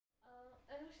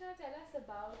Anusha, tell us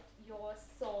about your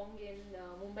song in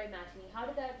Mumbai Matinee. How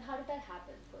did that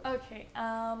happen first? Okay,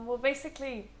 well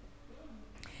basically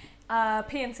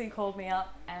PNC called me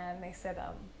up and they said,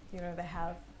 they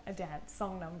have a dance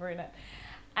song number in it.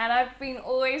 And I've been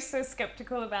always so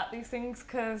skeptical about these things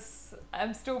because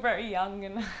I'm still very young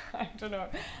and I don't know,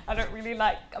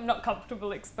 I'm not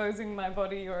comfortable exposing my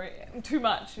body or too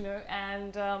much,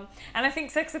 and I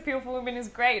think sex appeal for women is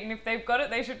great, and if they've got it,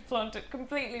 they should flaunt it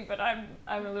completely, but I'm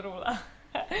a little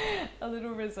a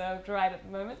little reserved right at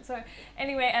the moment. So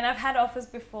anyway, and I've had offers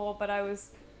before, but I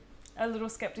was a little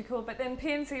skeptical, but then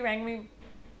PNC rang me,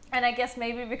 and I guess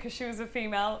maybe because she was a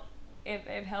female,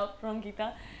 it helped,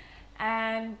 Rongita.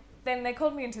 And then they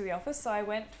called me into the office, so I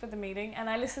went for the meeting and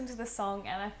I listened to the song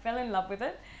and I fell in love with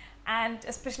it, and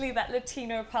especially that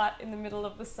Latino part in the middle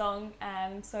of the song.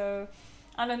 And so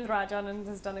Anand Rajanand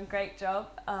has done a great job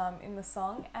in the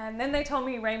song. And then they told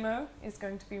me Ramo is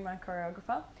going to be my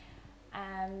choreographer,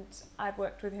 and I've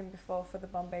worked with him before for the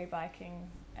Bombay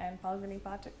Viking and Palguni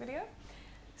Pathak video.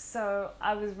 So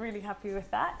I was really happy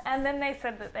with that. And then they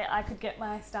said that I could get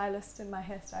my stylist and my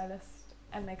hairstylist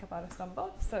and makeup artist on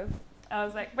board. So I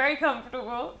was like very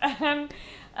comfortable, and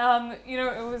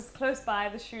it was close by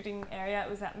the shooting area. It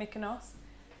was at Mykonos,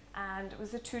 and it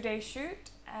was a 2-day shoot,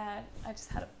 and I just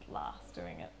had a blast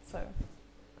doing it. So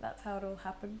that's how it all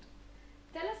happened.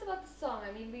 Tell us about the song.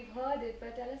 I mean, we've heard it,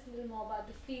 but tell us a little more about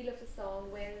the feel of the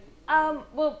song.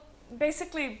 Well,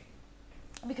 basically,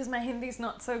 because my Hindi's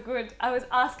not so good, I was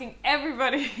asking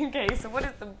everybody, okay, so what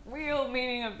is the real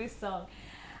meaning of this song?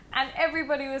 And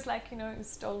everybody was like, he's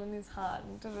stolen his heart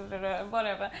and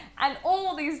whatever. And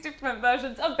all these different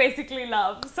versions of basically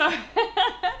love. So,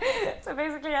 so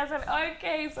basically I said,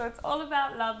 okay, so it's all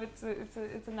about love. It's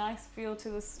a nice feel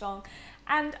to the song.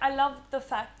 And I love the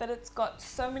fact that it's got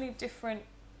so many different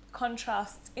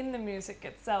contrasts in the music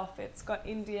itself. It's got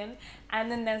Indian, and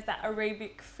then there's that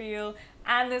Arabic feel,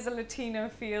 and there's a Latino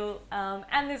feel,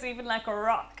 and there's even like a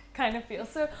rock kind of feel.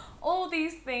 So all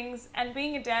these things, and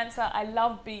being a dancer, I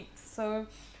love beats, so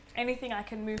anything I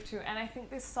can move to. And I think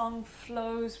this song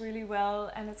flows really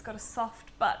well, and it's got a soft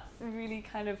but really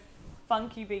kind of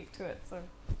funky beat to it. So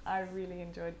I really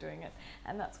enjoyed doing it,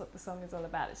 and that's what the song is all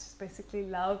about. It's just basically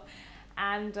love,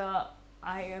 and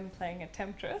I am playing a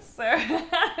temptress, so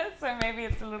so maybe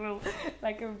it's a little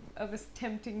like of a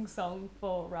tempting song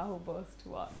for Rahul Bose to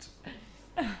watch.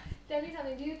 Tell me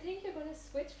something, do you think you're going to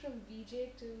switch from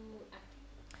VJ to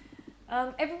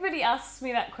acting? Everybody asks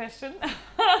me that question.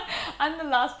 I'm the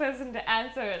last person to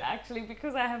answer it, actually,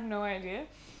 because I have no idea.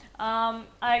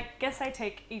 I guess I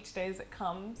take each day as it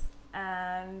comes,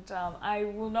 and I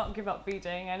will not give up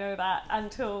VJing, I know that,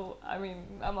 until,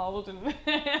 I'm old and,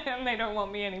 and they don't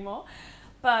want me anymore.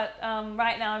 But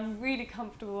right now I'm really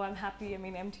comfortable, I'm happy.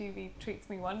 MTV treats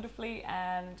me wonderfully,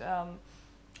 and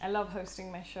I love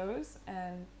hosting my shows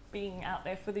and being out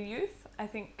there for the youth. I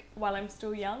think while I'm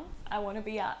still young, I want to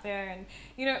be out there, and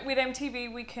with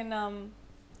MTV we can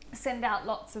send out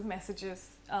lots of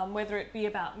messages, whether it be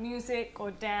about music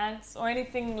or dance or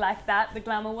anything like that, the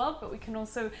glamour world, but we can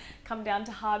also come down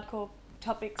to hardcore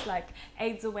topics like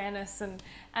AIDS awareness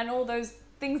and all those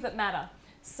things that matter.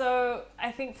 So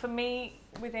I think for me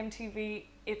with MTV,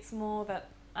 it's more that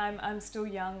I'm still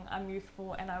young, I'm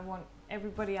youthful, and I want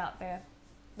everybody out there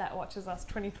that watches us,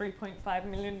 23.5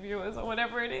 million viewers or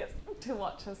whatever it is, to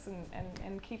watch us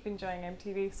and keep enjoying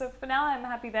MTV. So for now I'm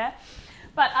happy there.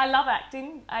 But I love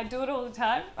acting, I do it all the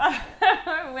time,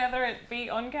 whether it be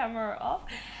on camera or off.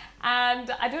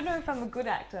 And I don't know if I'm a good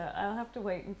actor, I'll have to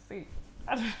wait and see.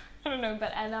 I don't know,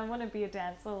 and I want to be a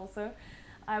dancer also.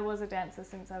 I was a dancer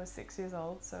since I was 6 years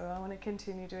old, so I want to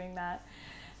continue doing that.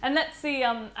 And let's see,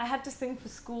 I had to sing for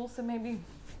school, so maybe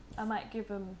I might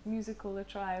give a musical a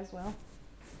try as well.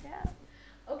 Yeah.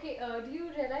 Okay, do you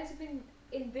realize you've been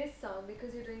in this song,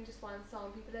 because you're doing just one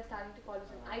song, people are starting to call it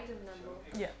an item number?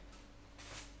 Yeah.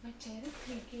 My chair is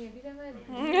creaking every time I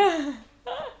breathe.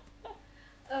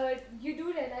 You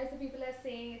do realize that people are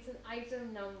saying it's an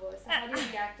item number, so how do you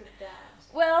react to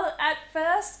that? Well, at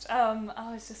first,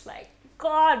 I was just like,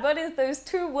 God, what is those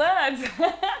 2 words?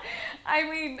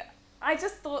 I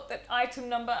just thought that item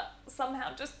number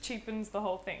somehow just cheapens the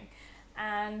whole thing.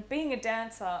 And being a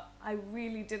dancer, I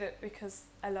really did it because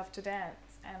I love to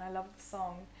dance, and I love the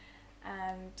song,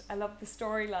 and I loved the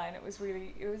storyline. It was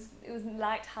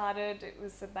light-hearted. It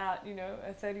was about,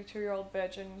 a 32-year-old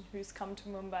virgin who's come to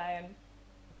Mumbai and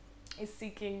is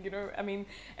seeking,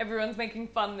 everyone's making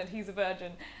fun that he's a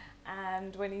virgin.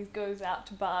 And when he goes out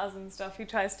to bars and stuff, he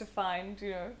tries to find,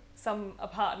 a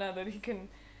partner that he can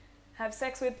have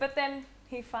sex with. But then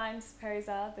he finds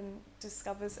Perizad and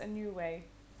discovers a new way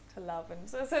to love. And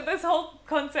so this whole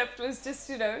concept was just,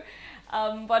 you know,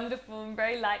 wonderful and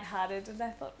very lighthearted. And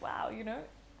I thought, wow, you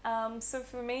know. So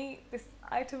for me, this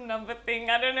item number thing,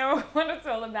 I don't know what it's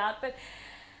all about, but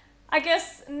I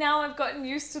guess now I've gotten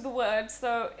used to the word,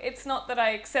 so it's not that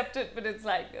I accept it, but it's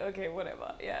like, okay,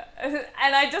 whatever, yeah.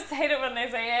 And I just hate it when they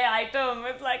say, hey, item.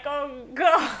 It's like, oh,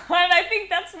 God. And I think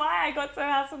that's why I got so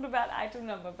hassled about item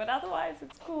number, but otherwise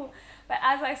it's cool. But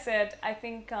as I said, I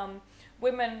think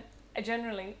women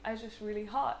generally are just really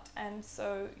hot, and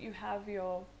so you have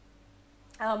your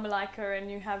Malika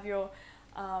and you have your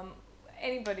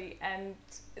anybody, and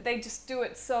they just do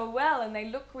it so well and they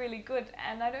look really good,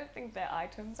 and I don't think they're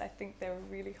items, I think they're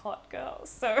really hot girls.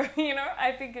 So, you know,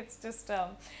 I think it's just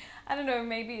I don't know,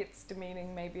 maybe it's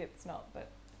demeaning, maybe it's not, but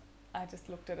I just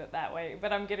looked at it that way.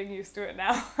 But I'm getting used to it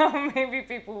now. Maybe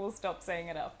people will stop saying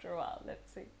it after a while.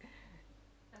 Let's see.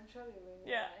 I'm sure they will.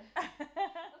 Yeah.